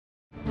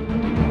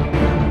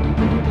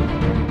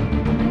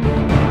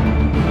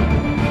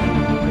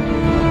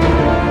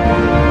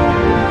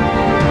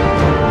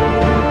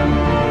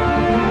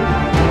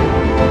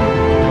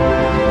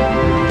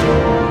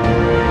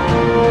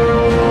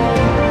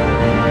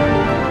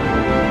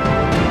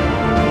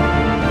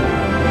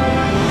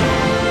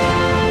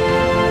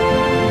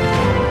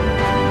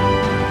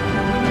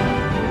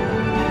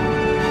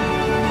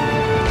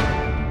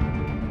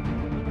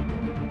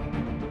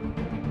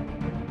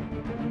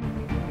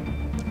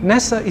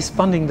NASA is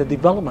funding the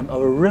development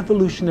of a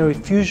revolutionary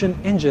fusion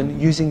engine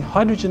using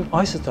hydrogen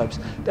isotopes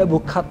that will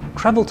cut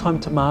travel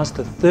time to Mars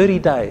to 30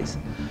 days.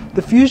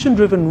 The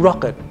fusion-driven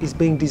rocket is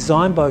being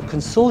designed by a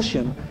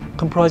consortium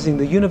comprising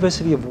the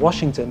University of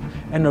Washington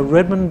and a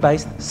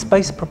Redmond-based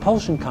space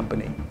propulsion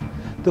company.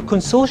 The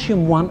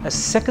consortium won a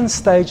second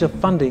stage of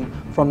funding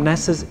from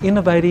NASA's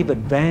Innovative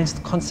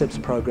Advanced Concepts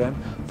program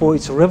for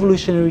its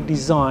revolutionary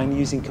design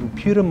using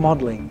computer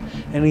modeling,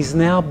 and is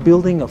now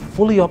building a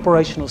fully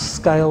operational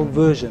scale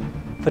version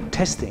for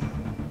testing.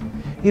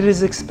 It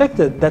is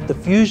expected that the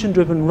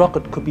fusion-driven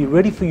rocket could be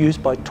ready for use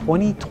by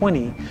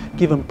 2020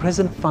 given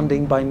present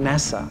funding by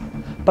NASA,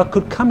 but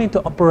could come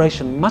into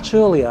operation much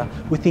earlier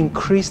with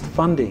increased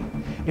funding.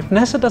 If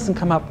NASA doesn't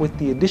come up with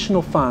the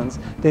additional funds,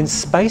 then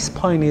space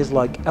pioneers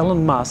like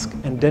Elon Musk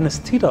and Dennis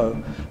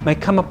Tito may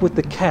come up with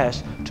the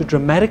cash to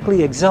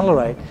dramatically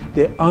accelerate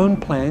their own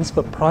plans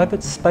for private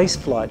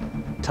spaceflight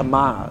to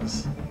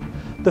Mars.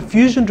 The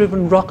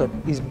fusion-driven rocket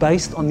is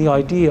based on the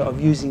idea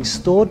of using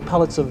stored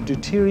pellets of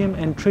deuterium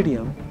and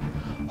tritium,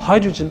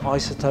 hydrogen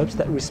isotopes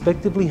that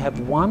respectively have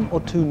 1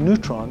 or 2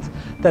 neutrons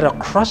that are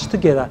crushed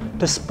together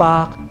to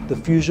spark the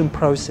fusion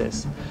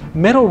process.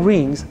 Metal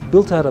rings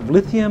built out of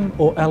lithium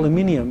or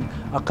aluminium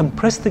are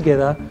compressed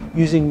together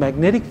using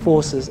magnetic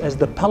forces as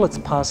the pellets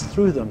pass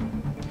through them.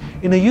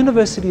 In a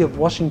University of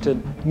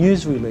Washington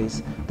news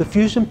release, the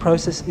fusion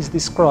process is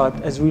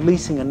described as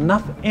releasing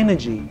enough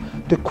energy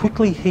to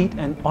quickly heat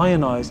and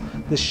ionize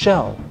the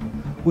shell,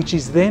 which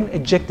is then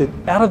ejected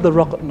out of the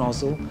rocket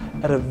nozzle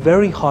at a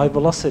very high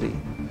velocity.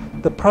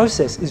 The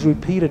process is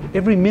repeated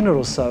every minute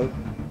or so,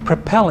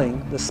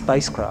 propelling the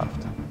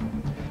spacecraft.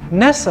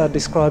 NASA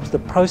describes the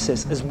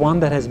process as one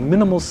that has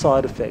minimal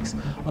side effects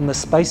on the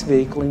space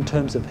vehicle in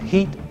terms of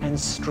heat and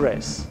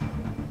stress.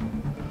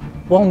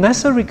 While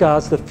NASA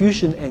regards the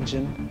fusion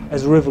engine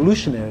as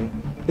revolutionary,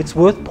 it's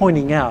worth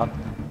pointing out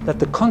that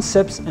the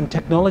concepts and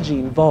technology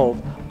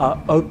involved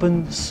are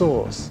open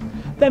source.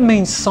 That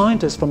means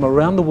scientists from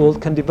around the world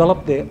can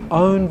develop their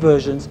own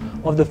versions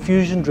of the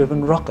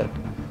fusion-driven rocket,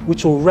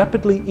 which will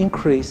rapidly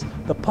increase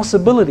the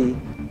possibility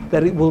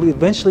that it will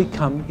eventually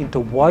come into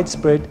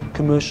widespread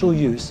commercial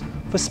use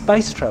for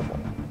space travel.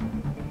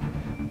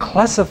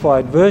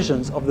 Classified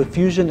versions of the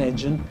fusion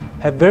engine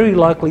have very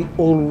likely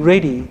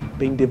already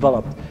been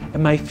developed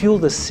and may fuel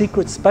the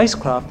secret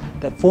spacecraft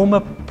that former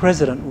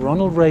President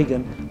Ronald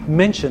Reagan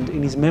mentioned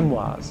in his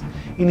memoirs.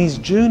 In his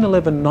June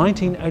 11,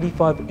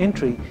 1985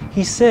 entry,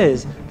 he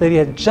says that he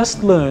had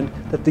just learned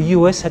that the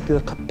US had the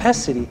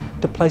capacity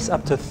to place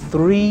up to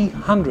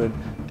 300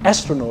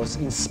 astronauts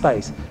in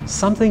space,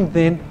 something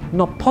then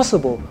not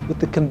possible with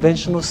the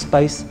conventional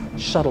space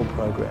shuttle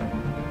program.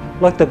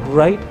 Like the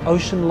great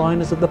ocean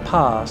liners of the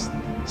past,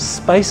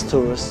 space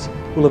tourists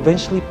will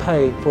eventually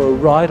pay for a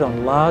ride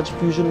on large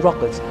fusion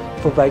rockets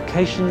for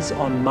vacations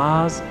on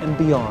Mars and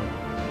beyond.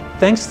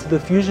 Thanks to the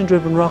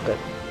fusion-driven rocket,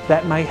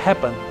 that may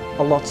happen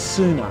a lot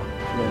sooner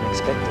than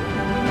expected.